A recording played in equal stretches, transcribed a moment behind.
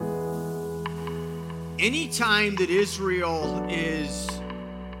Anytime that Israel is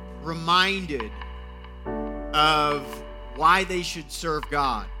reminded of why they should serve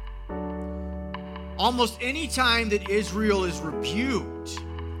God, almost any time that Israel is rebuked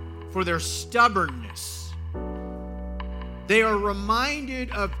for their stubbornness, they are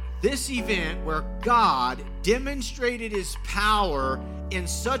reminded of this event where God demonstrated his power in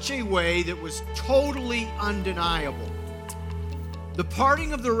such a way that was totally undeniable. The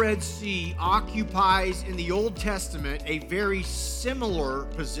parting of the Red Sea occupies in the Old Testament a very similar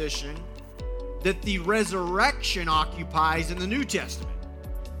position that the resurrection occupies in the New Testament.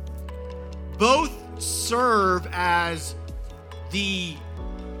 Both serve as the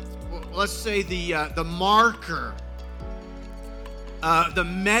marker, the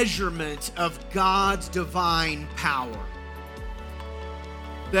measurement of God's divine power.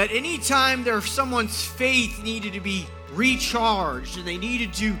 That anytime someone's faith needed to be recharged and they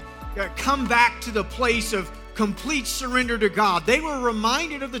needed to come back to the place of complete surrender to God, they were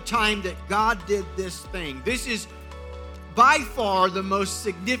reminded of the time that God did this thing. This is by far the most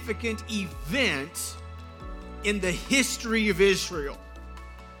significant event in the history of Israel.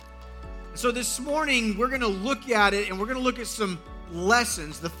 So this morning we're going to look at it, and we're going to look at some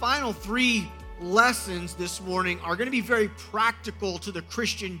lessons. The final 3 lessons this morning are going to be very practical to the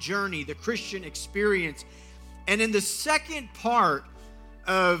Christian journey, the Christian experience. And in the second part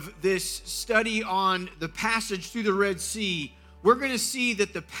of this study on the passage through the Red Sea, we're going to see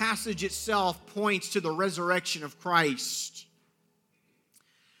that the passage itself points to the resurrection of Christ.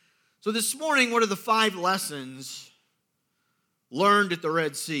 So this morning, what are the 5 lessons learned at the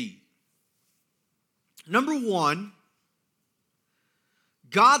Red Sea? Number 1,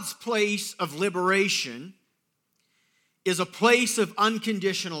 God's place of liberation is a place of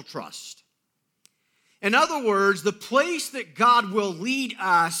unconditional trust. In other words, the place that God will lead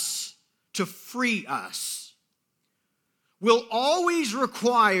us to free us will always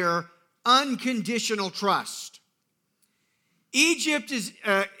require unconditional trust. Egypt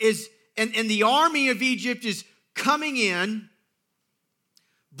and the army of Egypt is coming in,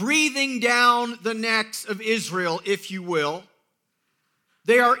 breathing down the necks of Israel, if you will.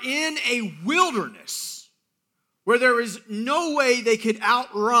 They are in a wilderness where there is no way they could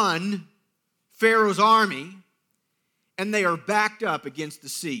outrun Pharaoh's army, and they are backed up against the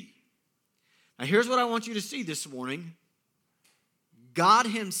sea. Now here's what I want you to see this morning. God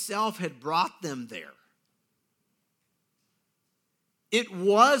himself had brought them there. It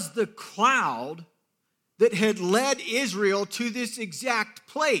was the cloud that had led Israel to this exact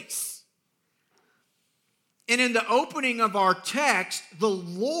place. And in the opening of our text, the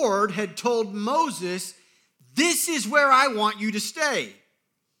Lord had told Moses, "This is where I want you to stay."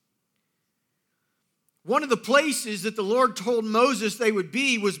 One of the places that the Lord told Moses they would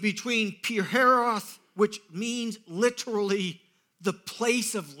be was between Pi-hahiroth, which means literally the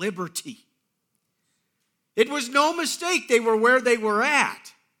place of liberty. It was no mistake they were where they were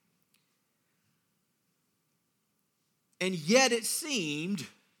at. And yet it seemed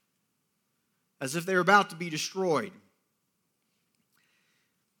as if they were about to be destroyed.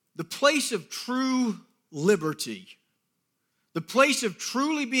 The place of true liberty, the place of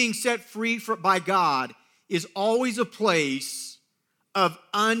truly being set free by God, is always a place of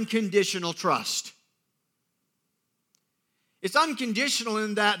unconditional trust. It's unconditional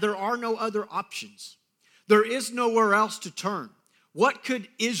in that there are no other options. There is nowhere else to turn. What could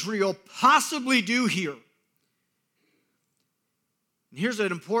Israel possibly do here? And here's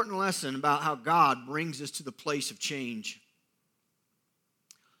an important lesson about how God brings us to the place of change.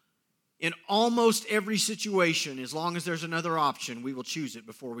 In almost every situation, as long as there's another option, we will choose it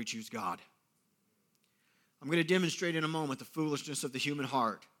before we choose God. I'm going to demonstrate in a moment the foolishness of the human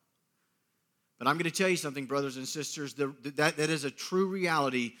heart. But I'm going to tell you something, brothers and sisters, that is a true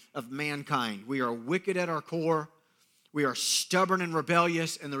reality of mankind. We are wicked at our core. We are stubborn and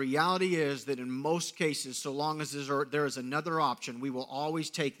rebellious. And the reality is that in most cases, so long as there is another option, we will always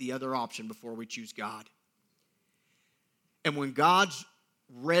take the other option before we choose God. And when God's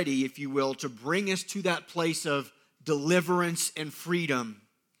ready, if you will, to bring us to that place of deliverance and freedom,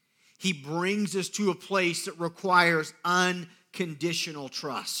 he brings us to a place that requires unconditional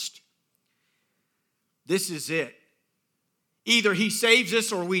trust. This is it. Either he saves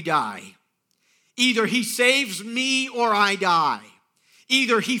us or we die. Either he saves me or I die.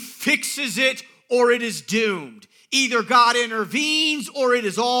 Either he fixes it or it is doomed. Either God intervenes or it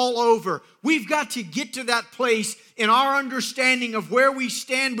is all over. We've got to get to that place in our understanding of where we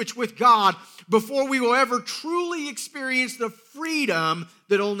stand with God before we will ever truly experience the freedom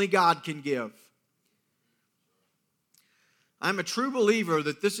that only God can give. I'm a true believer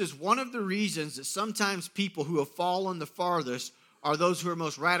that this is one of the reasons that sometimes people who have fallen the farthest are those who are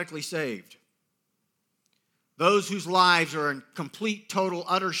most radically saved. Those whose lives are in complete, total,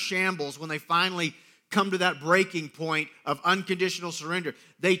 utter shambles when they finally come to that breaking point of unconditional surrender.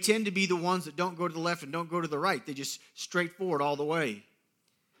 They tend to be the ones that don't go to the left and don't go to the right. They just straightforward all the way.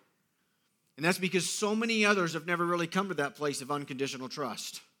 And that's because so many others have never really come to that place of unconditional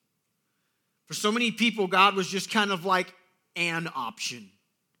trust. For so many people, God was just kind of like an option.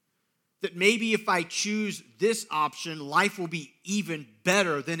 That maybe if I choose this option, life will be even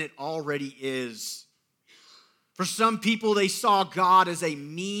better than it already is. For some people, they saw God as a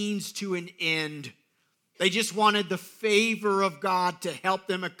means to an end. They just wanted the favor of God to help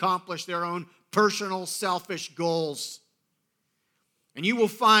them accomplish their own personal, selfish goals. And you will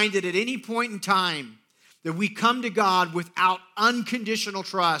find that at any point in time that we come to God without unconditional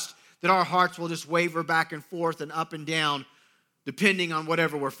trust, that our hearts will just waver back and forth and up and down, depending on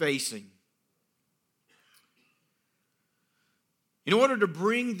whatever we're facing. In order to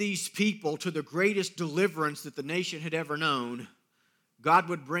bring these people to the greatest deliverance that the nation had ever known, God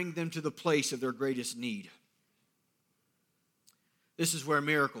would bring them to the place of their greatest need. This is where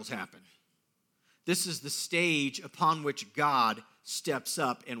miracles happen. This is the stage upon which God steps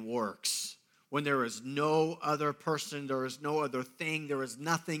up and works. When there is no other person, there is no other thing, there is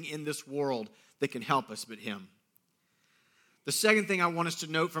nothing in this world that can help us but Him. The second thing I want us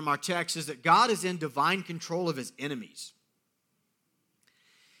to note from our text is that God is in divine control of His enemies.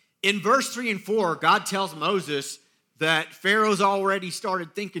 In verse 3 and 4, God tells Moses that Pharaoh's already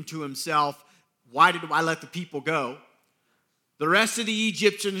started thinking to himself, why did I let the people go? The rest of the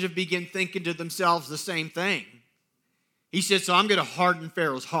Egyptians have begun thinking to themselves the same thing. He said, so I'm going to harden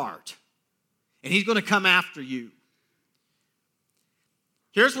Pharaoh's heart, and he's going to come after you.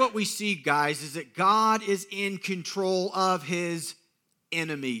 Here's what we see, guys, is that God is in control of His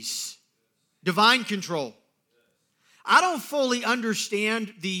enemies. Divine control. I don't fully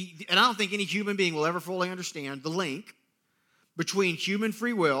understand and I don't think any human being will ever fully understand the link between human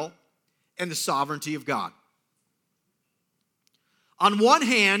free will and the sovereignty of God. On one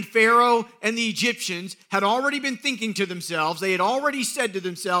hand, Pharaoh and the Egyptians had already been thinking to themselves, they had already said to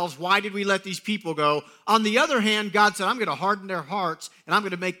themselves, why did we let these people go? On the other hand, God said, I'm going to harden their hearts and I'm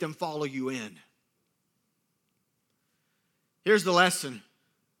going to make them follow you in. Here's the lesson.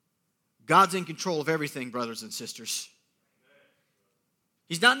 God's in control of everything, brothers and sisters.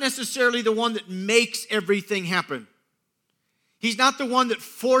 He's not necessarily the one that makes everything happen. He's not the one that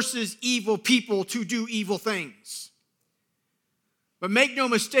forces evil people to do evil things. But make no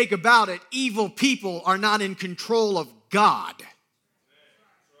mistake about it, evil people are not in control of God.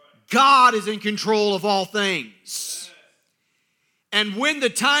 God is in control of all things. And when the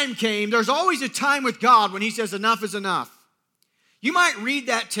time came, there's always a time with God when He says enough is enough. You might read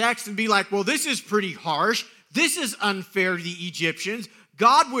that text and be like, well, this is pretty harsh. This is unfair to the Egyptians.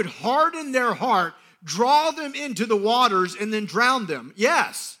 God would harden their heart, draw them into the waters, and then drown them.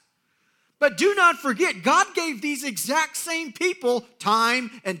 Yes. But do not forget, God gave these exact same people time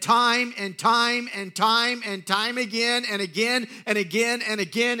and time and time and time and time again and again and again and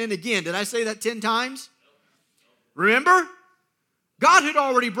again and again. Did I say that 10 times? Remember? God had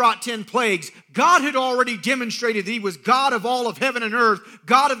already brought 10 plagues. God had already demonstrated that He was God of all of heaven and earth,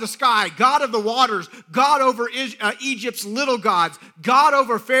 God of the sky, God of the waters, God over Egypt's little gods, God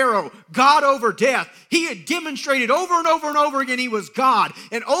over Pharaoh, God over death. He had demonstrated over and over and over again He was God.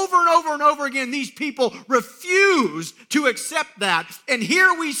 And over again, these people refused to accept that. And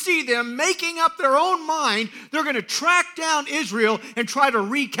here we see them making up their own mind. They're going to track down Israel and try to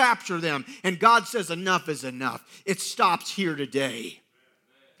recapture them. And God says, enough is enough. It stops here today.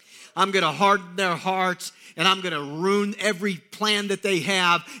 I'm going to harden their hearts, and I'm going to ruin every plan that they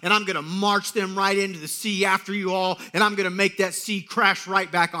have, and I'm going to march them right into the sea after you all, and I'm going to make that sea crash right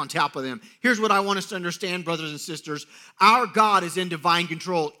back on top of them. Here's what I want us to understand, brothers and sisters. Our God is in divine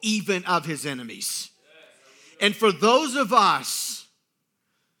control, even of His enemies. And for those of us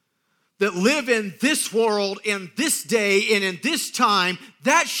that live in this world, in this day, and in this time,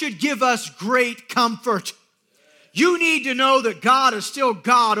 that should give us great comfort. You need to know that God is still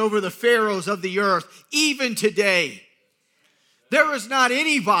God over the pharaohs of the earth, even today. There is not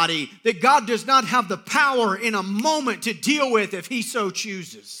anybody that God does not have the power in a moment to deal with if He so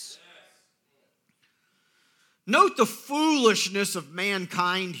chooses. Note the foolishness of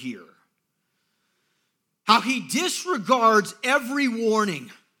mankind here. How he disregards every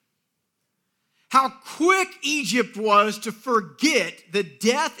warning. How quick Egypt was to forget the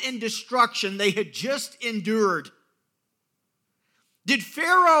death and destruction they had just endured. Did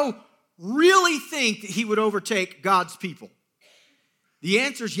Pharaoh really think that he would overtake God's people? The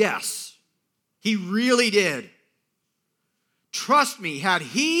answer is yes. He really did. Trust me, had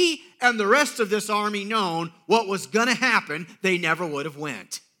he and the rest of this army known what was going to happen, they never would have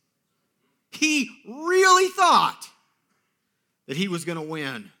went. He really thought that he was going to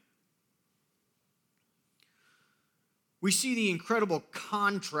win. We see the incredible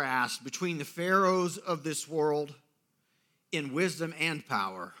contrast between the pharaohs of this world in wisdom and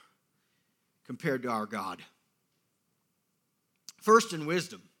power compared to our God. First, in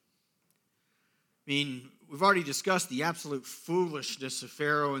wisdom. I mean, we've already discussed the absolute foolishness of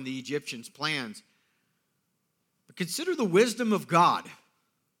Pharaoh and the Egyptians' plans. But consider the wisdom of God.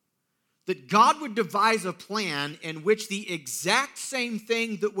 That God would devise a plan in which the exact same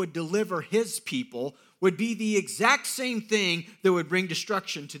thing that would deliver his people would be the exact same thing that would bring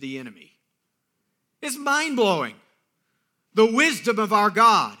destruction to the enemy. It's mind-blowing. The wisdom of our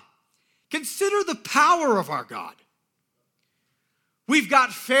God. Consider the power of our God. We've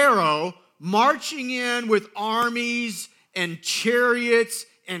got Pharaoh marching in with armies and chariots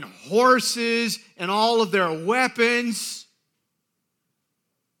and horses and all of their weapons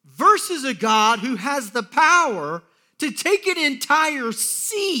versus a God who has the power to take an entire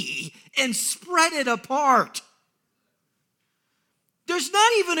sea and spread it apart. There's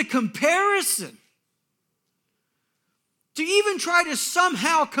not even a comparison. To even try to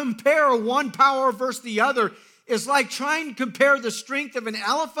somehow compare one power versus the other is like trying to compare the strength of an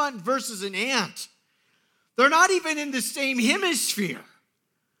elephant versus an ant. They're not even in the same hemisphere.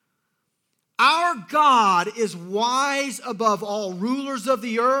 Our God is wise above all rulers of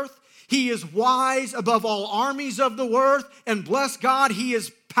the earth. He is wise above all armies of the earth. And bless God, he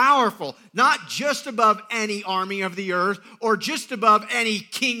is powerful, not just above any army of the earth or just above any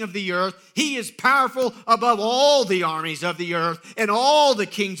king of the earth. He is powerful above all the armies of the earth and all the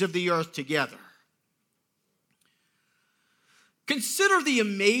kings of the earth together. Consider the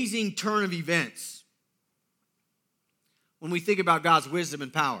amazing turn of events when we think about God's wisdom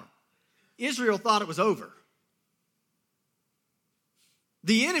and power. Israel thought it was over.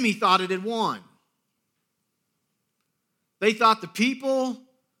 The enemy thought it had won. They thought the people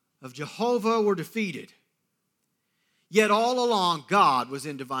of Jehovah were defeated. Yet all along, God was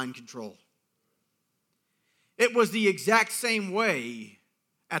in divine control. It was the exact same way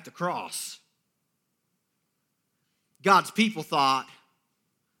at the cross. God's people thought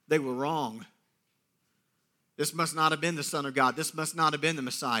they were wrong. This must not have been the Son of God. This must not have been the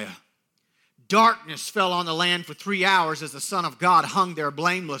Messiah. Darkness fell on the land for 3 hours as the Son of God hung there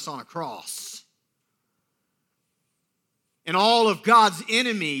blameless on a cross. And all of God's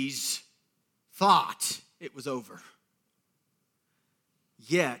enemies thought it was over.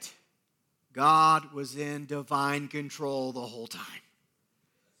 Yet, God was in divine control the whole time.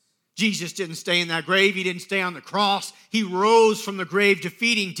 Jesus didn't stay in that grave. He didn't stay on the cross. He rose from the grave,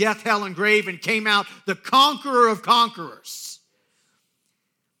 defeating death, hell, and grave, and came out the conqueror of conquerors.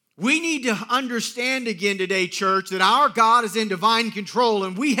 We need to understand again today, church, that our God is in divine control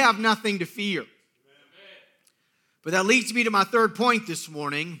and we have nothing to fear. Amen. But that leads me to my third point this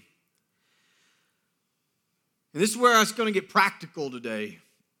morning. And this is where I was going to get practical today.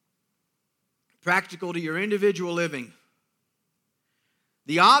 Practical to your individual living.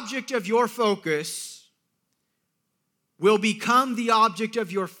 The object of your focus will become the object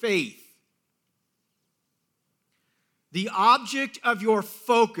of your faith. The object of your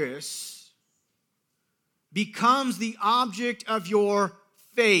focus becomes the object of your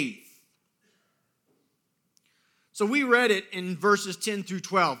faith. So we read it in verses 10 through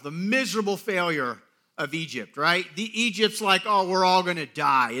 12, the miserable failure of Egypt, right? Egypt's like, oh, we're all going to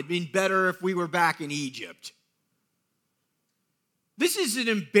die. It'd been better if we were back in Egypt. This is an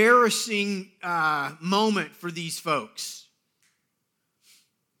embarrassing moment for these folks.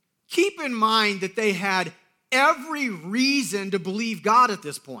 Keep in mind that they had every reason to believe God at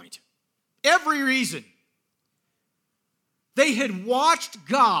this point. Every reason. They had watched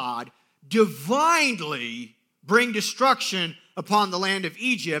God divinely bring destruction upon the land of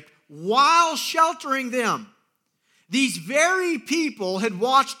Egypt while sheltering them. These very people had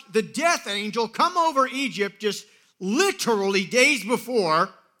watched the death angel come over Egypt just literally days before,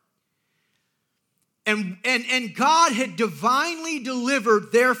 and God had divinely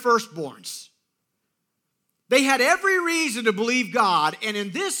delivered their firstborns. They had every reason to believe God, and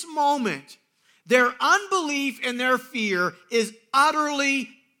in this moment, their unbelief and their fear is utterly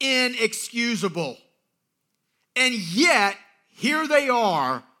inexcusable. And yet, here they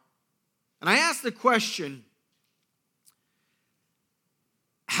are, and I ask the question,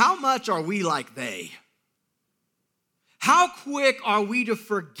 how much are we like they? How quick are we to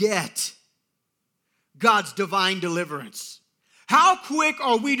forget God's divine deliverance? How quick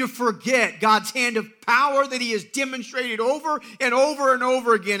are we to forget God's hand of power that He has demonstrated over and over and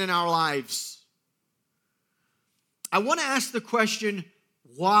over again in our lives? I want to ask the question,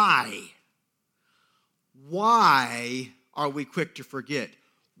 why? Why are we quick to forget?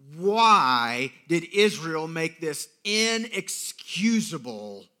 Why did Israel make this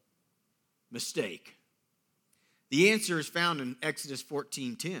inexcusable mistake? The answer is found in Exodus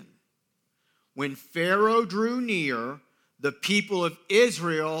 14:10. When Pharaoh drew near, the people of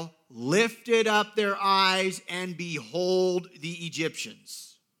Israel lifted up their eyes, and behold, the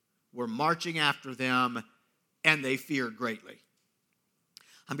Egyptians were marching after them, and they feared greatly.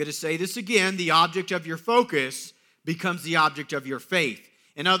 I'm going to say this again. The object of your focus becomes the object of your faith.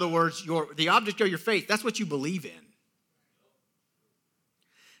 In other words, the object of your faith, that's what you believe in.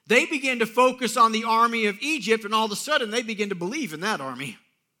 They begin to focus on the army of Egypt, and all of a sudden they begin to believe in that army.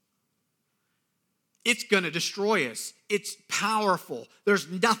 It's going to destroy us. It's powerful. There's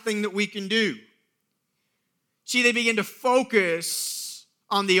nothing that we can do. See, they begin to focus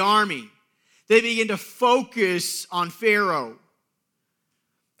on the army. They begin to focus on Pharaoh.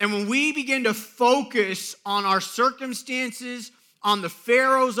 And when we begin to focus on our circumstances, on the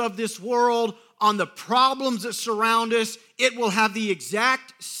pharaohs of this world, on the problems that surround us, it will have the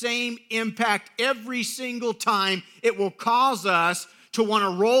exact same impact every single time. It will cause us to want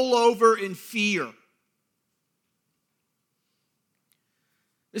to roll over in fear.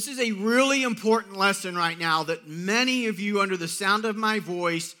 This is a really important lesson right now that many of you under the sound of my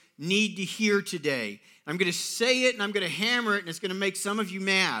voice need to hear today. I'm going to say it and I'm going to hammer it, and it's going to make some of you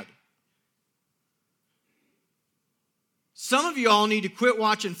mad. Some of you all need to quit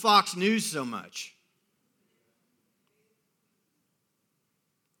watching Fox News so much.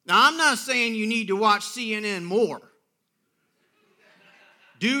 Now, I'm not saying you need to watch CNN more.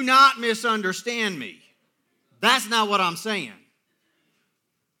 Do not misunderstand me. That's not what I'm saying.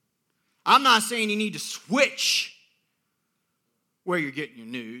 I'm not saying you need to switch where you're getting your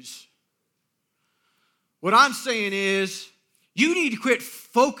news. What I'm saying is you need to quit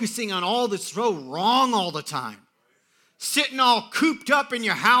focusing on all that's so wrong all the time. Sitting all cooped up in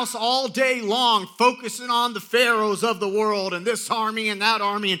your house all day long, focusing on the pharaohs of the world and this army and that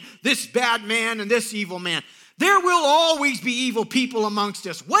army and this bad man and this evil man. There will always be evil people amongst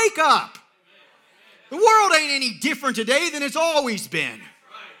us. Wake up. The world ain't any different today than it's always been.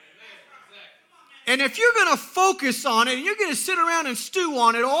 And if you're going to focus on it and you're going to sit around and stew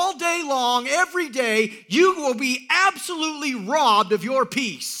on it all day long, every day, you will be absolutely robbed of your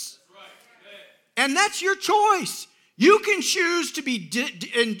peace. And that's your choice. You can choose to be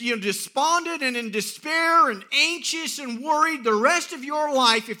despondent and in despair and anxious and worried the rest of your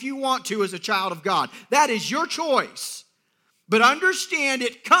life if you want to as a child of God. That is your choice. But understand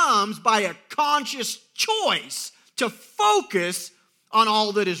it comes by a conscious choice to focus on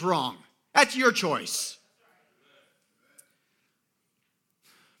all that is wrong. That's your choice.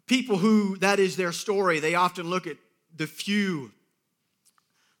 People who that is their story, they often look at the few,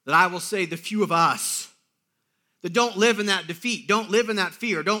 that I will say the few of us, that don't live in that defeat, don't live in that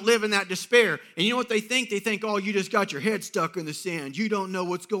fear, don't live in that despair. And you know what they think? They think, oh, you just got your head stuck in the sand. You don't know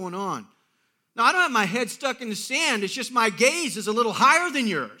what's going on. No, I don't have my head stuck in the sand. It's just my gaze is a little higher than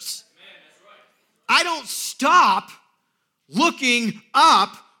yours. Amen, that's right. I don't stop looking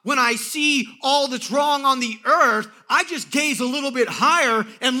up when I see all that's wrong on the earth. I just gaze a little bit higher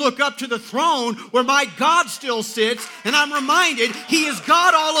and look up to the throne where my God still sits, and I'm reminded He is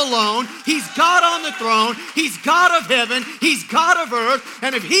God all alone. He's God on the throne. He's God of heaven. He's God of earth.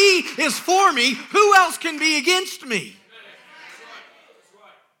 And if He is for me, who else can be against me?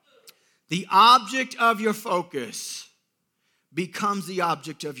 The object of your focus becomes the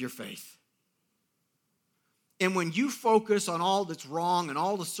object of your faith. And when you focus on all that's wrong and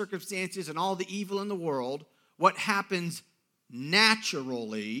all the circumstances and all the evil in the world, what happens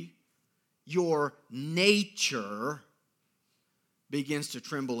naturally, your nature begins to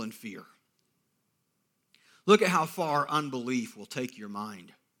tremble in fear. Look at how far unbelief will take your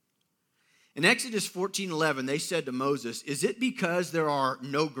mind. In Exodus 14:11, they said to Moses, "Is it because there are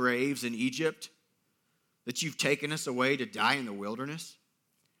no graves in Egypt that you've taken us away to die in the wilderness?"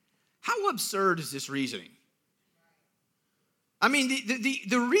 How absurd is this reasoning? I mean,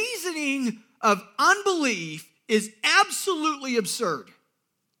 the reasoning of unbelief is absolutely absurd.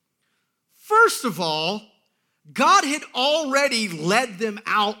 First of all, God had already led them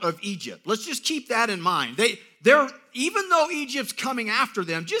out of Egypt. Let's just keep that in mind. Even though Egypt's coming after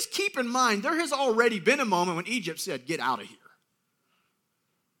them, just keep in mind there has already been a moment when Egypt said, "Get out of here."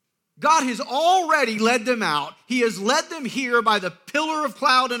 God has already led them out. He has led them here by the pillar of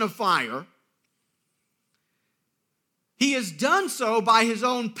cloud and of fire. He has done so by his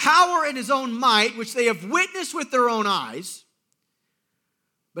own power and his own might, which they have witnessed with their own eyes.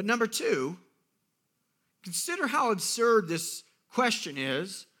 But number two, consider how absurd this question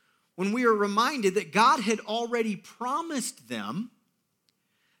is when we are reminded that God had already promised them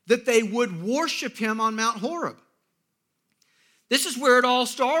that they would worship him on Mount Horeb. This is where it all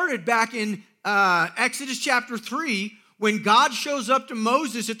started back in Exodus chapter 3, when God shows up to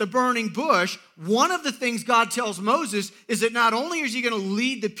Moses at the burning bush. One of the things God tells Moses is that not only is he going to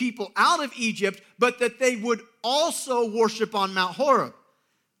lead the people out of Egypt, but that they would also worship on Mount Horeb.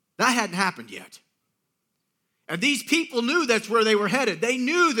 That hadn't happened yet. And these people knew that's where they were headed. They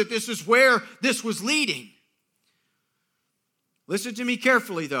knew that this is where this was leading. Listen to me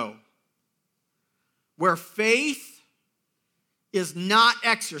carefully, though. Where faith is not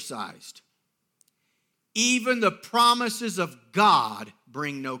exercised, even the promises of God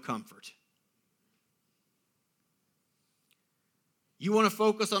bring no comfort. You want to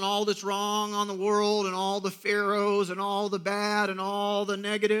focus on all that's wrong on the world and all the pharaohs and all the bad and all the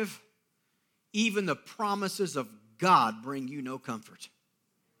negative? Even the promises of God bring you no comfort.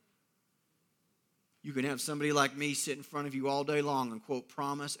 You can have somebody like me sit in front of you all day long and quote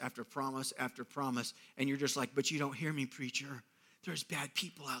promise after promise after promise, and you're just like, but you don't hear me, preacher. There's bad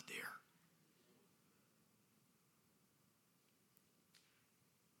people out there.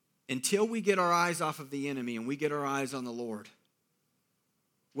 Until we get our eyes off of the enemy and we get our eyes on the Lord,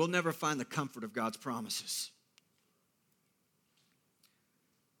 we'll never find the comfort of God's promises.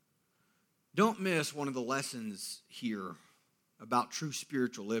 Don't miss one of the lessons here about true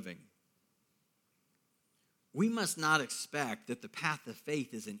spiritual living. We must not expect that the path of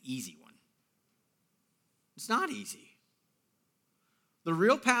faith is an easy one. It's not easy. The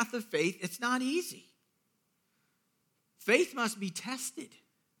real path of faith, it's not easy. Faith must be tested.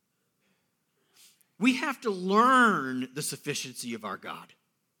 We have to learn the sufficiency of our God.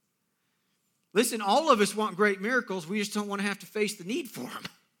 Listen, all of us want great miracles. We just don't want to have to face the need for them.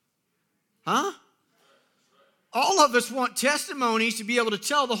 Huh? All of us want testimonies to be able to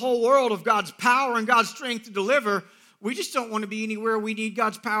tell the whole world of God's power and God's strength to deliver. We just don't want to be anywhere we need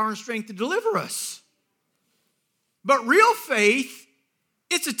God's power and strength to deliver us. But real faith,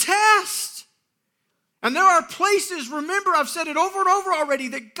 it's a test. And there are places, remember, I've said it over and over already,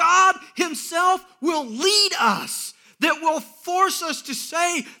 that God himself will lead us, that will force us to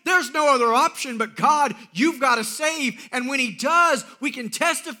say, there's no other option but God, you've got to save. And when he does, we can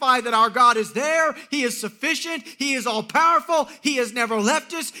testify that our God is there. He is sufficient. He is all-powerful. He has never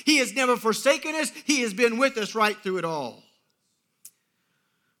left us. He has never forsaken us. He has been with us right through it all.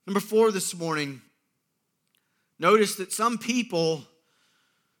 Number 4 this morning, notice that some people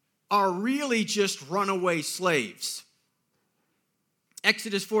are really just runaway slaves.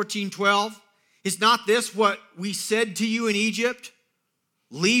 Exodus 14:12. Is not this what we said to you in Egypt?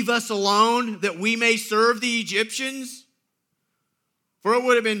 Leave us alone that we may serve the Egyptians? For it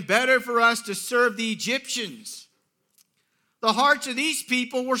would have been better for us to serve the Egyptians. The hearts of these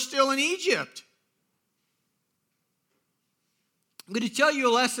people were still in Egypt. I'm going to tell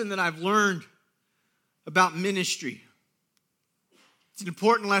you a lesson that I've learned about ministry. It's an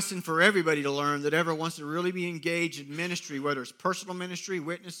important lesson for everybody to learn that ever wants to really be engaged in ministry, whether it's personal ministry,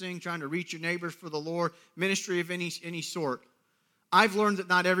 witnessing, trying to reach your neighbors for the Lord, ministry of any sort. I've learned that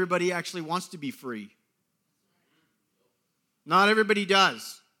not everybody actually wants to be free. Not everybody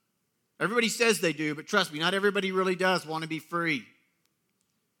does. Everybody says they do, but trust me, not everybody really does want to be free.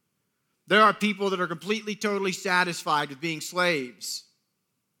 There are people that are completely, totally satisfied with being slaves.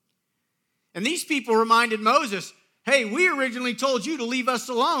 And these people reminded Moses, hey, we originally told you to leave us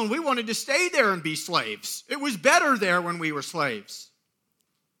alone. We wanted to stay there and be slaves. It was better there when we were slaves.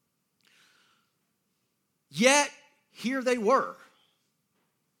 Yet, here they were.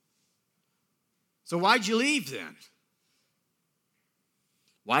 So why'd you leave then?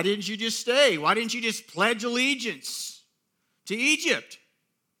 Why didn't you just stay? Why didn't you just pledge allegiance to Egypt?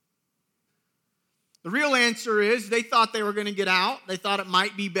 The real answer is they thought they were going to get out. They thought it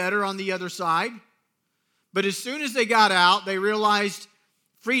might be better on the other side. But as soon as they got out, they realized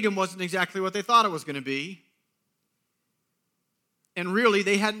freedom wasn't exactly what they thought it was going to be. And really,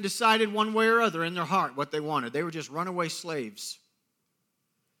 they hadn't decided one way or other in their heart what they wanted. They were just runaway slaves.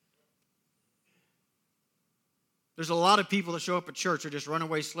 There's a lot of people that show up at church are just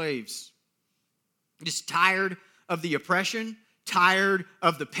runaway slaves. Just tired of the oppression, tired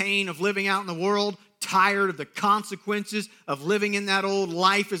of the pain of living out in the world, tired of the consequences of living in that old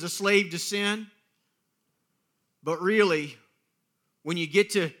life as a slave to sin. But really, when you get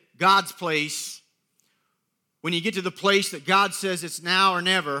to God's place, when you get to the place that God says it's now or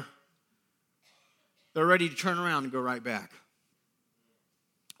never, they're ready to turn around and go right back.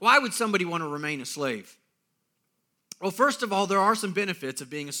 Why would somebody want to remain a slave? Well, first of all, there are some benefits of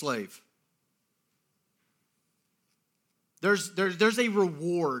being a slave. There's a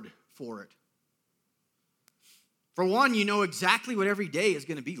reward for it. For one, you know exactly what every day is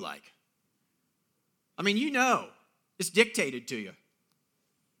going to be like. I mean, you know. It's dictated to you.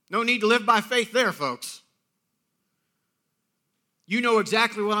 No need to live by faith there, folks. You know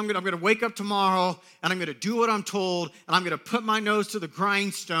exactly what I'm going to wake up tomorrow, and I'm going to do what I'm told, and I'm going to put my nose to the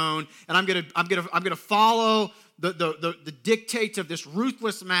grindstone, and I'm going to follow the dictates of this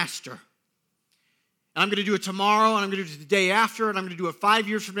ruthless master. And I'm going to do it tomorrow, and I'm going to do it the day after, and I'm going to do it 5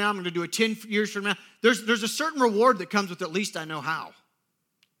 years from now, I'm going to do it 10 years from now. There's a certain reward that comes with at least I know how.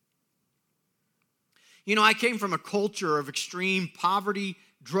 You know, I came from a culture of extreme poverty,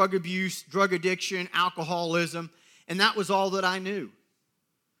 drug abuse, drug addiction, alcoholism, and that was all that I knew.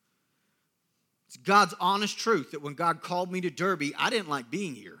 It's God's honest truth that when God called me to Derby, I didn't like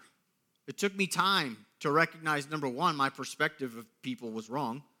being here. It took me time to recognize, number one, my perspective of people was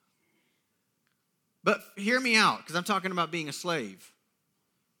wrong. But hear me out, because I'm talking about being a slave.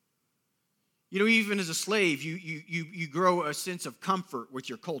 You know, even as a slave, you grow a sense of comfort with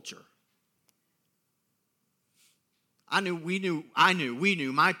your culture. We knew,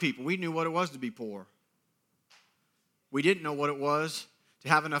 my people, we knew what it was to be poor. We didn't know what it was to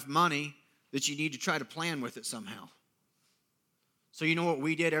have enough money that you need to try to plan with it somehow. So you know what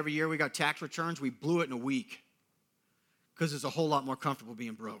we did every year? We got tax returns. We blew it in a week because it's a whole lot more comfortable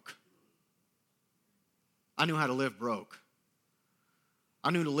being broke. I knew how to live broke.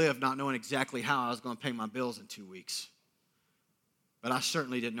 I knew to live not knowing exactly how I was going to pay my bills in 2 weeks. But I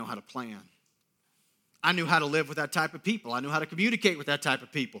certainly didn't know how to plan. I knew how to live with that type of people. I knew how to communicate with that type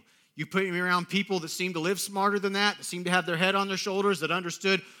of people. You put me around people that seem to live smarter than that seem to have their head on their shoulders, that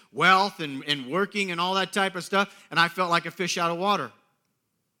understood wealth and working and all that type of stuff, and I felt like a fish out of water.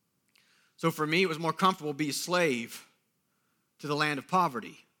 So for me, it was more comfortable to be a slave to the land of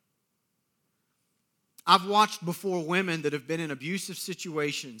poverty. I've watched before women that have been in abusive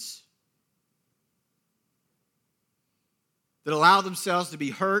situations that allow themselves to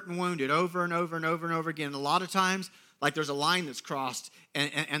be hurt and wounded over and over and over and over again. And a lot of times, like there's a line that's crossed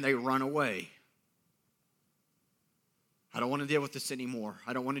and they run away. I don't want to deal with this anymore.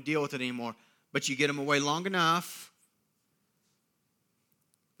 I don't want to deal with it anymore. But you get them away long enough,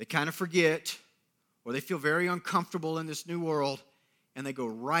 they kind of forget, or they feel very uncomfortable in this new world, and they go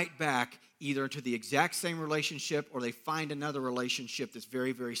right back either to the exact same relationship or they find another relationship that's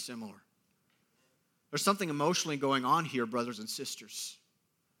very, very similar. There's something emotionally going on here, brothers and sisters.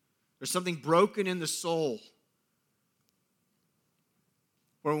 There's something broken in the soul.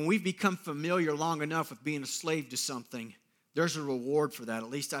 Where when we've become familiar long enough with being a slave to something, there's a reward for that. At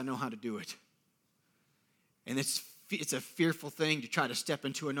least I know how to do it. And it's a fearful thing to try to step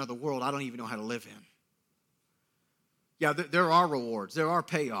into another world I don't even know how to live in. Yeah, there are rewards. There are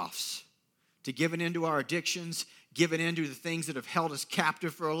payoffs to giving into our addictions, giving into the things that have held us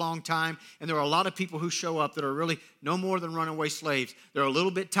captive for a long time. And there are a lot of people who show up that are really no more than runaway slaves. They're a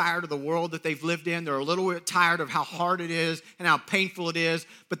little bit tired of the world that they've lived in. They're a little bit tired of how hard it is and how painful it is.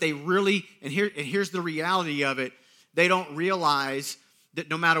 But they really, and here's the reality of it, they don't realize that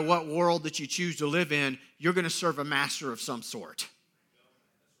no matter what world that you choose to live in, you're going to serve a master of some sort.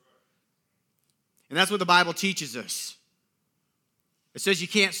 And that's what the Bible teaches us. It says you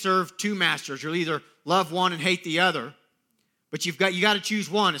can't serve two masters. You'll either love one and hate the other, but you got to choose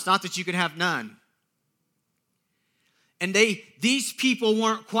one. It's not that you can have none. And these people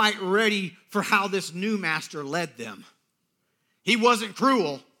weren't quite ready for how this new master led them. He wasn't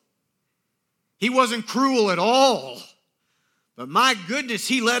cruel. He wasn't cruel at all. But my goodness,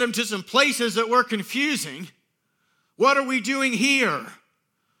 he led them to some places that were confusing. What are we doing here?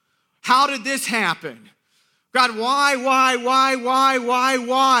 How did this happen? God, why?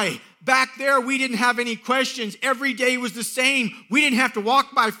 Back there, we didn't have any questions. Every day was the same. We didn't have to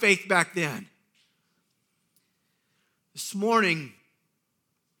walk by faith back then. This morning,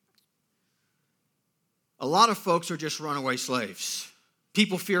 a lot of folks are just runaway slaves.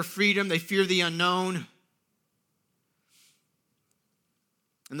 People fear freedom. They fear the unknown.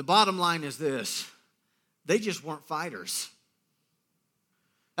 And the bottom line is this. They just weren't fighters.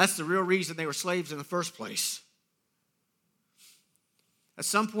 That's the real reason they were slaves in the first place. At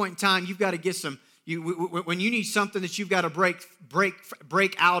some point in time, you've got to get when you need something that you've got to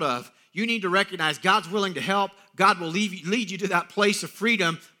break out of, you need to recognize God's willing to help. God will lead you to that place of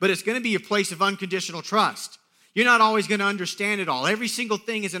freedom, but it's going to be a place of unconditional trust. You're not always going to understand it all. Every single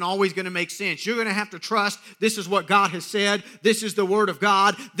thing isn't always going to make sense. You're going to have to trust this is what God has said. This is the word of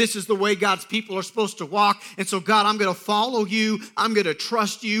God. This is the way God's people are supposed to walk. And so, God, I'm going to follow you. I'm going to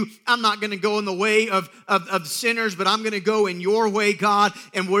trust you. I'm not going to go in the way of sinners, but I'm going to go in your way, God.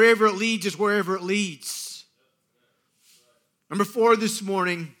 And wherever it leads is wherever it leads. Number 4 this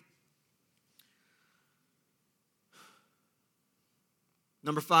morning.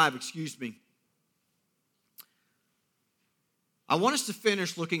 Number 5, excuse me. I want us to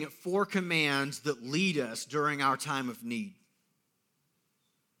finish looking at 4 commands that lead us during our time of need.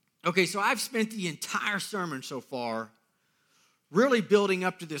 Okay, so I've spent the entire sermon so far really building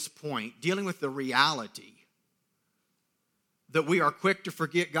up to this point, dealing with the reality that we are quick to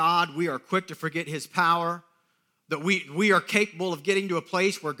forget God, we are quick to forget His power, that we are capable of getting to a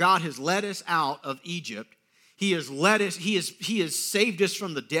place where God has led us out of Egypt. He has led us, He has saved us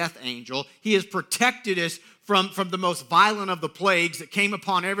from the death angel. He has protected us from the most violent of the plagues that came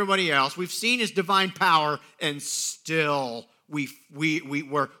upon everybody else. We've seen His divine power, and still we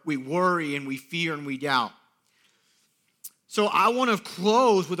worry and we fear and we doubt. So I want to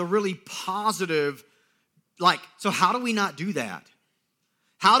close with a really positive, so how do we not do that?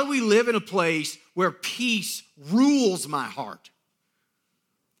 How do we live in a place where peace rules my heart?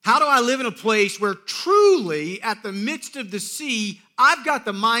 How do I live in a place where truly, at the midst of the sea, I've got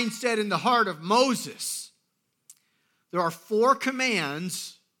the mindset in the heart of Moses? There are 4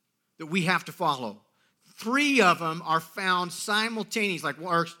 commands that we have to follow. 3 of them are found simultaneously,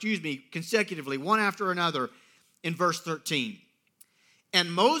 consecutively, one after another in verse 13.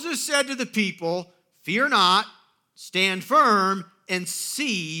 And Moses said to the people, "Fear not, stand firm, and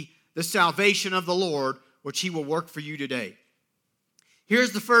see the salvation of the Lord, which He will work for you today."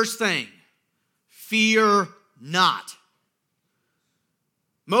 Here's the first thing. Fear not.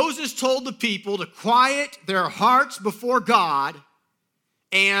 Moses told the people to quiet their hearts before God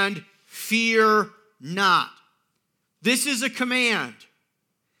and fear not. This is a command.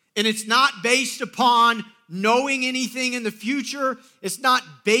 And it's not based upon knowing anything in the future. It's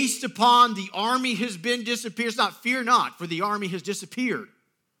not based upon the army has been disappeared. It's not fear not, for the army has disappeared.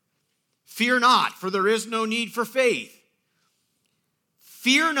 Fear not, for there is no need for faith.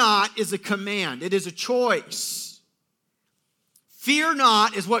 Fear not is a command. It is a choice. Fear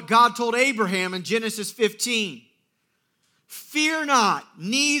not is what God told Abraham in Genesis 15. Fear not,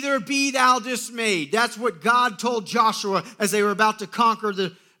 neither be thou dismayed. That's what God told Joshua as they were about to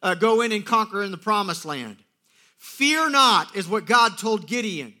go in and conquer in the promised land. Fear not is what God told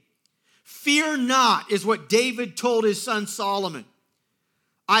Gideon. Fear not is what David told his son Solomon.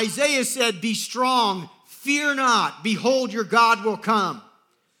 Isaiah said, "Be strong, fear not, behold your God will come."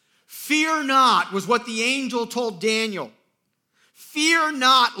 Fear not was what the angel told Daniel. Fear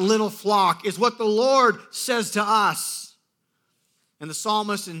not, little flock, is what the Lord says to us. And the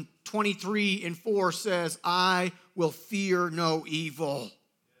psalmist in 23:4 says, "I will fear no evil."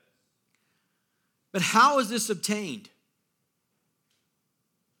 But how is this obtained?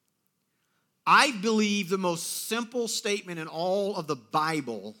 I believe the most simple statement in all of the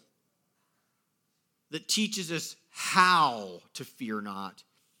Bible that teaches us how to fear not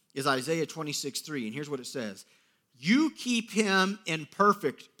is Isaiah 26:3. And here's what it says. "You keep him in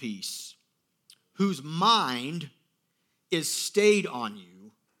perfect peace, whose mind is stayed on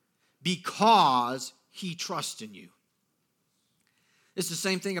you, because he trusts in you." It's the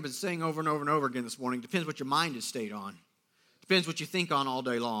same thing I've been saying over and over and over again this morning. Depends what your mind is stayed on. Depends what you think on all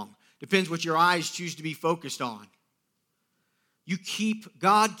day long. Depends what your eyes choose to be focused on.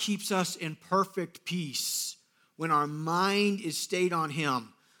 God keeps us in perfect peace when our mind is stayed on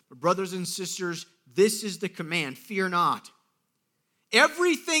Him. But brothers and sisters, this is the command, fear not.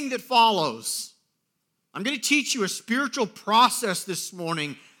 Everything that follows, I'm going to teach you a spiritual process this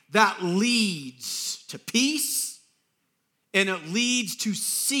morning that leads to peace and it leads to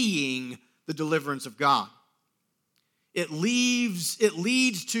seeing the deliverance of God. It leads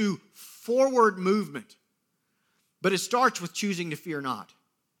to forward movement. But it starts with choosing to fear not.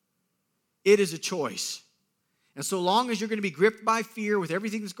 It is a choice. And so long as you're going to be gripped by fear with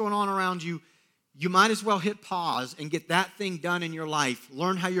everything that's going on around you, you might as well hit pause and get that thing done in your life.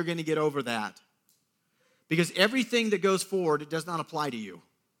 Learn how you're going to get over that. Because everything that goes forward, it does not apply to you.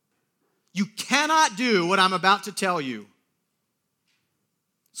 You cannot do what I'm about to tell you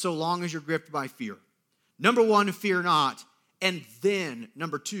so long as you're gripped by fear. Number 1, fear not. And then,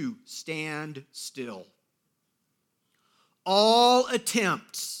 number 2, stand still. All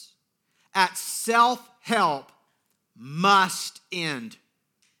attempts at self-help must end.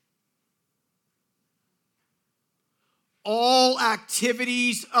 All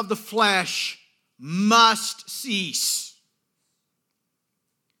activities of the flesh must cease.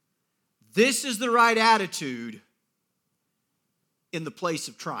 This is the right attitude in the place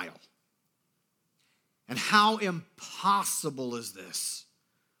of trial. And how impossible is this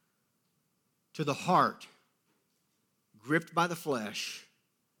to the heart gripped by the flesh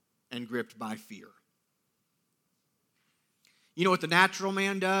and gripped by fear? You know what the natural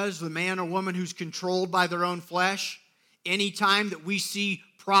man does? The man or woman who's controlled by their own flesh? Anytime that we see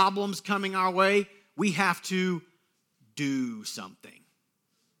problems coming our way, we have to do something.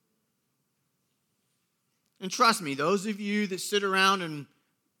 And trust me, those of you that sit around and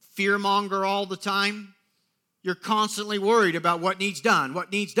fearmonger all the time, you're constantly worried about what needs done,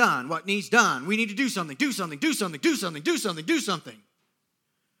 what needs done, what needs done. We need to do something, do something, do something, do something, do something, do something.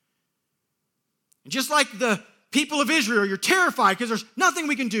 And just like the people of Israel, you're terrified because there's nothing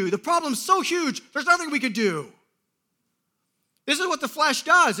we can do. The problem's so huge, there's nothing we can do. This is what the flesh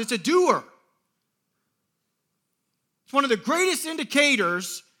does. It's a doer. It's one of the greatest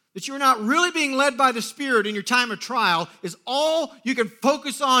indicators that you're not really being led by the Spirit in your time of trial is all you can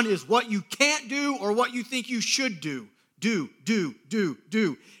focus on is what you can't do or what you think you should do. Do.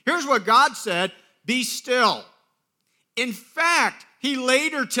 Here's what God said, be still. In fact, he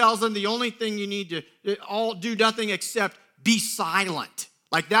later tells them the only thing you need to all do nothing except be silent.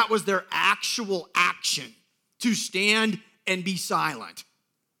 Like that was their actual action, to stand and be silent.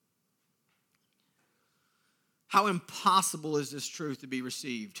 How impossible is this truth to be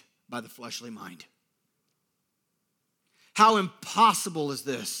received by the fleshly mind? How impossible is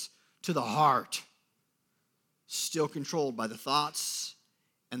this to the heart, still controlled by the thoughts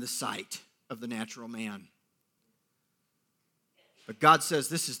and the sight of the natural man? But God says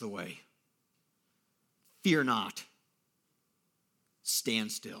this is the way. Fear not.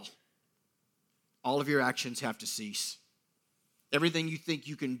 Stand still. All of your actions have to cease. Everything you think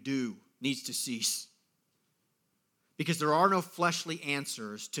you can do needs to cease. Because there are no fleshly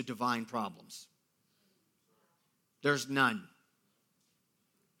answers to divine problems. There's none.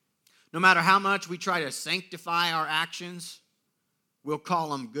 No matter how much we try to sanctify our actions, we'll call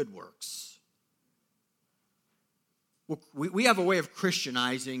them good works. We have a way of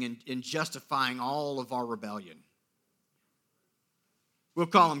Christianizing and justifying all of our rebellion. We'll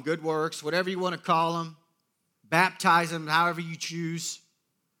call them good works, whatever you want to call them. Baptize them however you choose.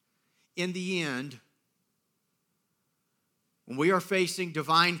 In the end, when we are facing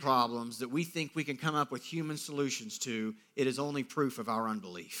divine problems that we think we can come up with human solutions to, it is only proof of our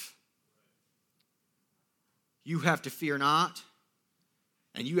unbelief. You have to fear not,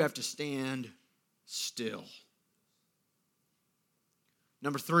 and you have to stand still.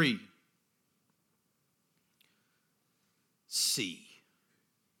 Number 3, see.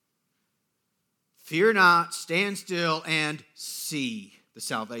 Fear not, stand still, and see the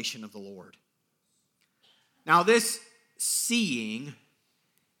salvation of the Lord. Now this seeing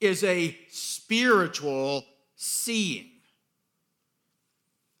is a spiritual seeing.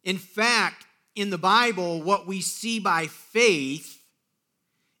 In fact, in the Bible, what we see by faith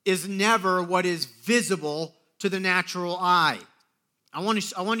is never what is visible to the natural eye. I want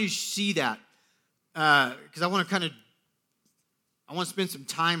you to see that because I want to spend some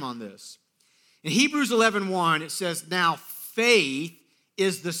time on this. In Hebrews 11:1, it says, "Now faith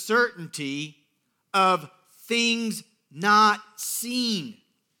is the certainty of things not seen."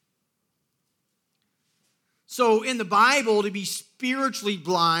 So in the Bible, to be spiritually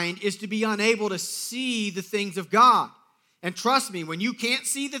blind is to be unable to see the things of God. And trust me, when you can't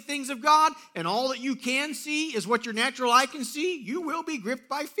see the things of God and all that you can see is what your natural eye can see, you will be gripped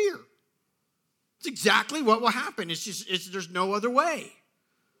by fear. It's exactly what will happen. There's no other way.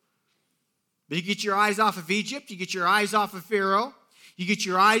 But you get your eyes off of Egypt, you get your eyes off of Pharaoh, you get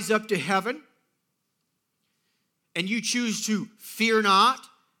your eyes up to heaven, and you choose to fear not,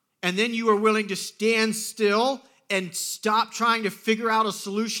 and then you are willing to stand still and stop trying to figure out a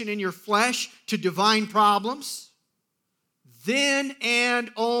solution in your flesh to divine problems, then and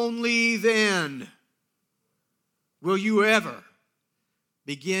only then will you ever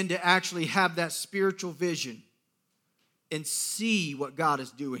begin to actually have that spiritual vision and see what God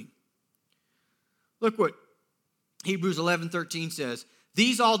is doing. Look what Hebrews 11:13 says.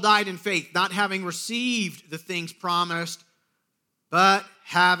 "These all died in faith, not having received the things promised, but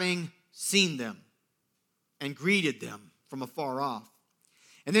having seen them and greeted them from afar off."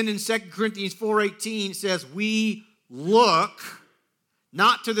 And then in 2 Corinthians 4:18 it says, "We look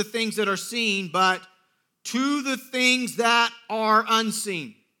not to the things that are seen, but to the things that are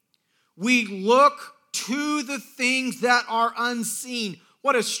unseen." We look to the things that are unseen.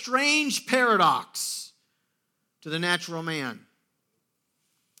 What a strange paradox to the natural man.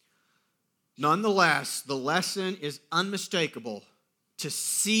 Nonetheless, the lesson is unmistakable. To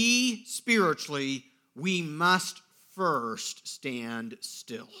see spiritually, we must first stand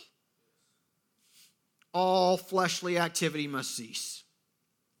still. All fleshly activity must cease.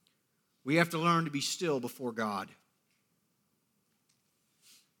 We have to learn to be still before God.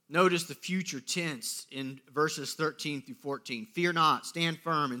 Notice the future tense in verses 13 through 14. Fear not, stand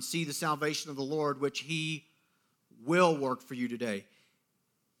firm, and see the salvation of the Lord, which He will work for you today.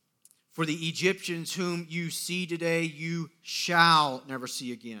 For the Egyptians whom you see today, you shall never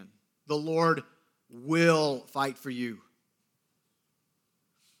see again. The Lord will fight for you.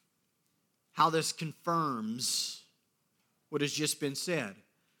 How this confirms what has just been said.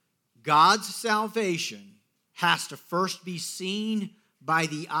 God's salvation has to first be seen by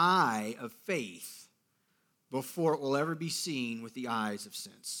the eye of faith before it will ever be seen with the eyes of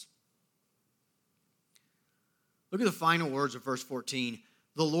sense. Look at the final words of verse 14.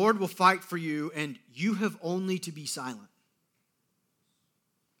 The Lord will fight for you, and you have only to be silent.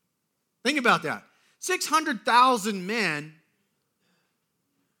 Think about that. 600,000 men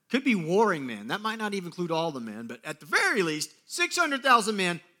could be warring men. That might not even include all the men, but at the very least, 600,000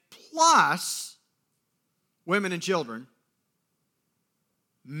 men plus women and children.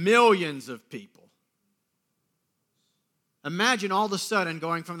 Millions of people. Imagine all of a sudden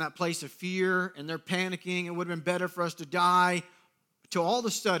going from that place of fear and they're panicking, it would have been better for us to die, to all of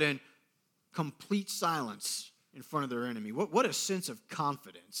a sudden complete silence in front of their enemy. What a sense of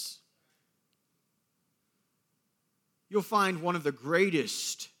confidence. You'll find one of the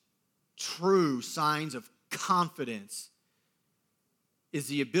greatest true signs of confidence is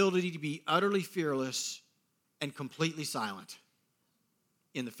the ability to be utterly fearless and completely silent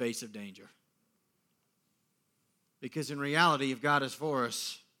in the face of danger. Because in reality, if God is for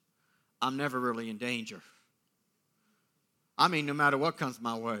us, I'm never really in danger. I mean, no matter what comes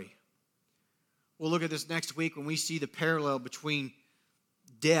my way. We'll look at this next week when we see the parallel between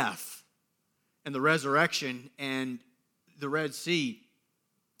death and the resurrection and the Red Sea.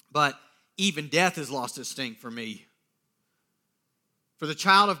 But even death has lost its sting for me. For the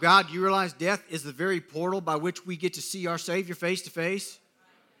child of God, do you realize death is the very portal by which we get to see our Savior face to face?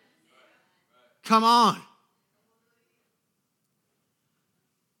 Come on.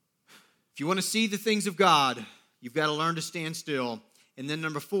 If you want to see the things of God, you've got to learn to stand still. And then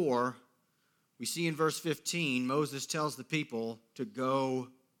number 4, we see in verse 15, Moses tells the people to go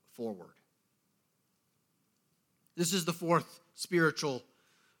forward. This is the 4th spiritual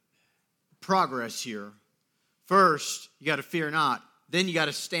progress here. First, you got to fear not. Then you got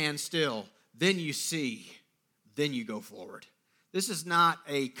to stand still. Then you see. Then you go forward. This is not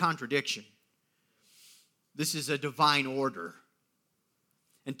a contradiction. This is a divine order.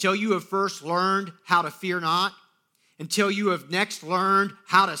 Until you have first learned how to fear not, until you have next learned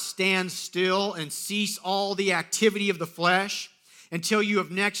how to stand still and cease all the activity of the flesh, until you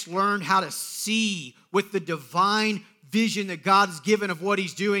have next learned how to see with the divine vision that God has given of what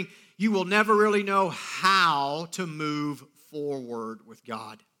He's doing, you will never really know how to move forward with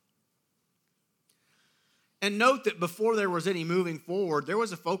God. And note that before there was any moving forward, there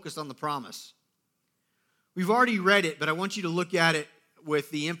was a focus on the promise. We've already read it, but I want you to look at it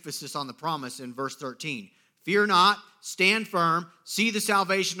with the emphasis on the promise in verse 13. Fear not, stand firm, see the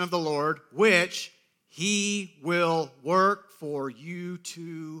salvation of the Lord, which He will work for you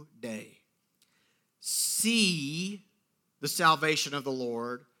today. See the salvation of the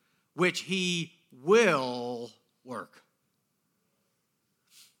Lord, which He will work.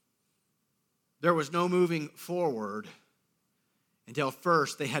 There was no moving forward until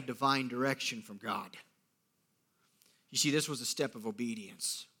first they had divine direction from God. You see, this was a step of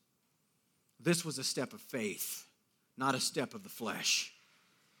obedience. This was a step of faith, not a step of the flesh.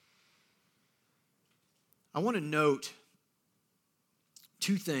 I want to note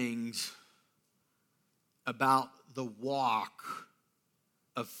 2 things about the walk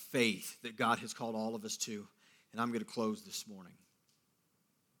of faith that God has called all of us to, and I'm going to close this morning.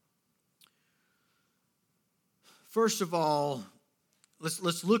 First of all,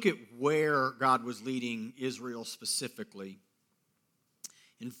 let's look at where God was leading Israel specifically.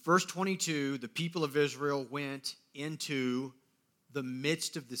 In verse 22, the people of Israel went into the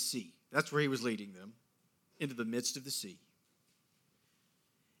midst of the sea. That's where He was leading them, into the midst of the sea.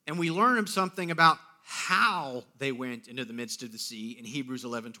 And we learn something about how they went into the midst of the sea in Hebrews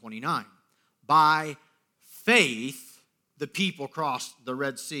 11:29. By faith, the people crossed the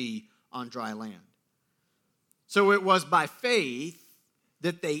Red Sea on dry land. So it was by faith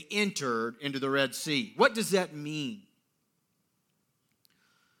that they entered into the Red Sea. What does that mean?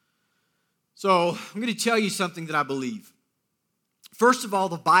 So I'm going to tell you something that I believe. First of all,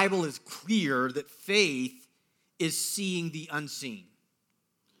 the Bible is clear that faith is seeing the unseen.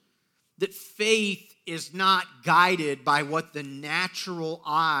 That faith is not guided by what the natural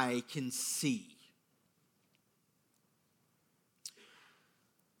eye can see.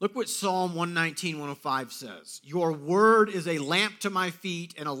 Look what Psalm 119, 105 says. Your word is a lamp to my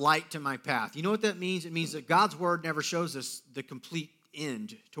feet and a light to my path. You know what that means? It means that God's word never shows us the complete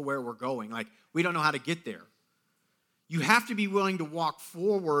end to where we're going. Like, we don't know how to get there. You have to be willing to walk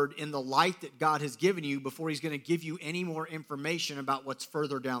forward in the light that God has given you before he's going to give you any more information about what's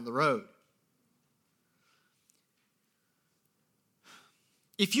further down the road.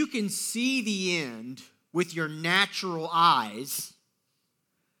 If you can see the end with your natural eyes,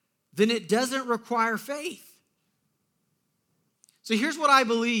 then it doesn't require faith. So here's what I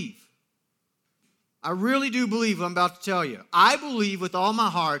believe. I really do believe what I'm about to tell you. I believe with all my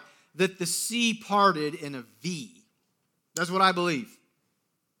heart that the sea parted in a V. That's what I believe.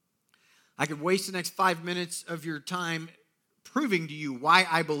 I could waste the next 5 minutes of your time proving to you why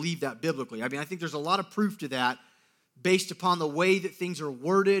I believe that biblically. I mean, I think there's a lot of proof to that based upon the way that things are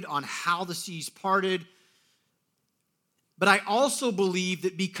worded, on how the seas parted. But I also believe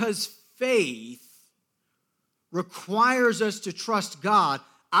that because faith requires us to trust God,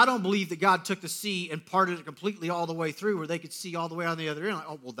 I don't believe that God took the sea and parted it completely all the way through where they could see all the way on the other end. Like,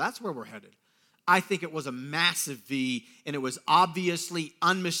 oh, well, that's where we're headed. I think it was a massive V, and it was obviously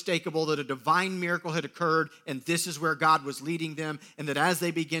unmistakable that a divine miracle had occurred, and this is where God was leading them, and that as they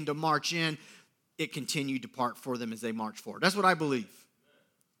begin to march in, it continued to part for them as they marched forward. That's what I believe.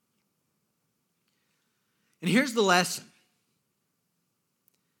 And here's the lesson.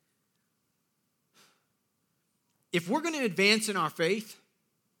 If we're going to advance in our faith,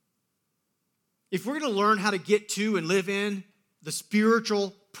 if we're going to learn how to get to and live in the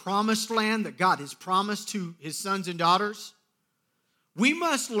spiritual promised land that God has promised to his sons and daughters, we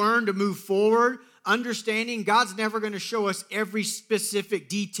must learn to move forward, understanding God's never going to show us every specific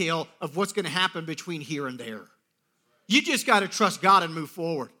detail of what's going to happen between here and there. You just got to trust God and move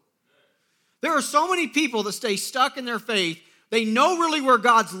forward. There are so many people that stay stuck in their faith. They know really where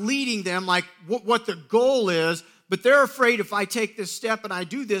God's leading them, like what the goal is, but they're afraid if I take this step and I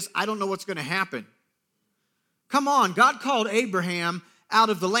do this, I don't know what's going to happen. Come on, God called Abraham out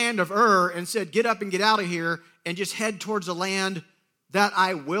of the land of Ur and said, get up and get out of here and just head towards the land that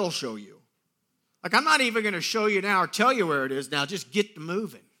I will show you. Like, I'm not even going to show you now or tell you where it is now. Just get to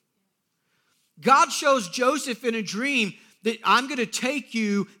moving. God shows Joseph in a dream that I'm going to take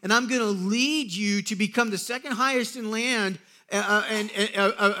you and I'm going to lead you to become the second highest in land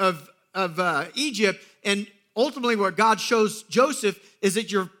of Egypt. And ultimately what God shows Joseph is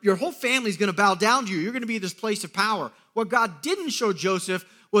that your whole family is going to bow down to you. You're going to be this place of power. What God didn't show Joseph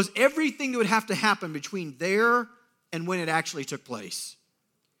was everything that would have to happen between there and when it actually took place.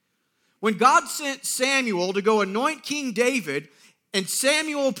 When God sent Samuel to go anoint King David, and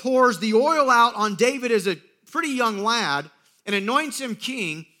Samuel pours the oil out on David as a pretty young lad and anoints him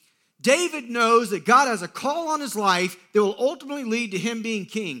king, David knows that God has a call on his life that will ultimately lead to him being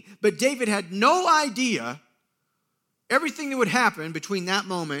king. But David had no idea everything that would happen between that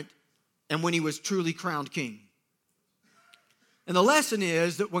moment and when he was truly crowned king. And the lesson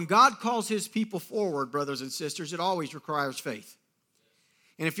is that when God calls his people forward, brothers and sisters, it always requires faith.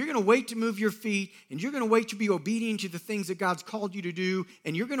 And if you're going to wait to move your feet, and you're going to wait to be obedient to the things that God's called you to do,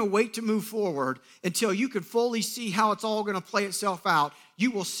 and you're going to wait to move forward until you can fully see how it's all going to play itself out,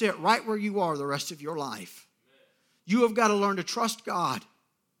 you will sit right where you are the rest of your life. You have got to learn to trust God.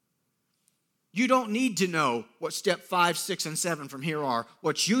 You don't need to know what step 5, 6, and 7 from here are.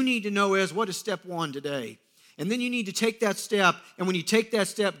 What you need to know is, what is step 1 today? And then you need to take that step, and when you take that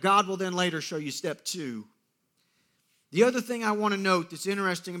step, God will then later show you step 2. The other thing I want to note that's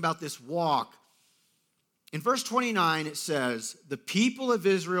interesting about this walk, in verse 29 it says, the people of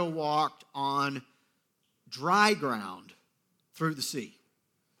Israel walked on dry ground through the sea.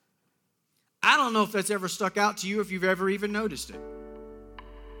 I don't know if that's ever stuck out to you, if you've ever even noticed it.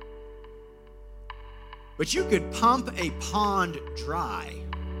 But you could pump a pond dry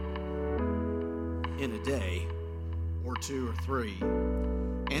in a day or 2 or 3,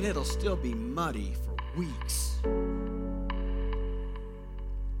 and it'll still be muddy for weeks.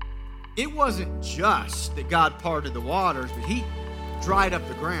 It wasn't just that God parted the waters, but he dried up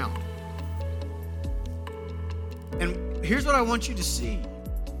the ground. And here's what I want you to see.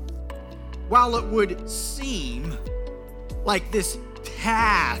 While it would seem like this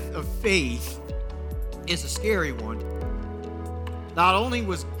path of faith is a scary one, not only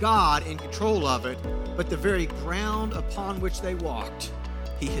was God in control of it, but the very ground upon which they walked,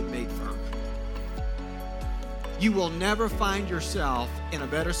 he had made firm. You will never find yourself in a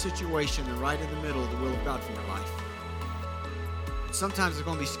better situation than right in the middle of the will of God for your life. Sometimes it's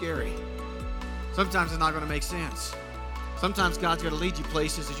going to be scary. Sometimes it's not going to make sense. Sometimes God's going to lead you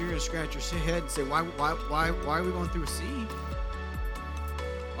places that you're going to scratch your head and say, why are we going through a sea?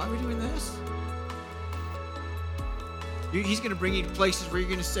 Why are we doing this? He's going to bring you to places where you're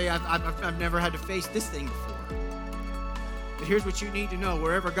going to say, I've never had to face this thing before. But here's what you need to know.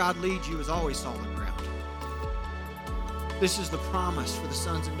 Wherever God leads you is always solid ground. This is the promise for the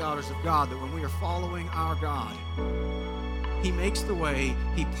sons and daughters of God, that when we are following our God, He makes the way,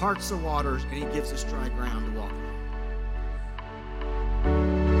 He parts the waters, and He gives us dry ground to walk on.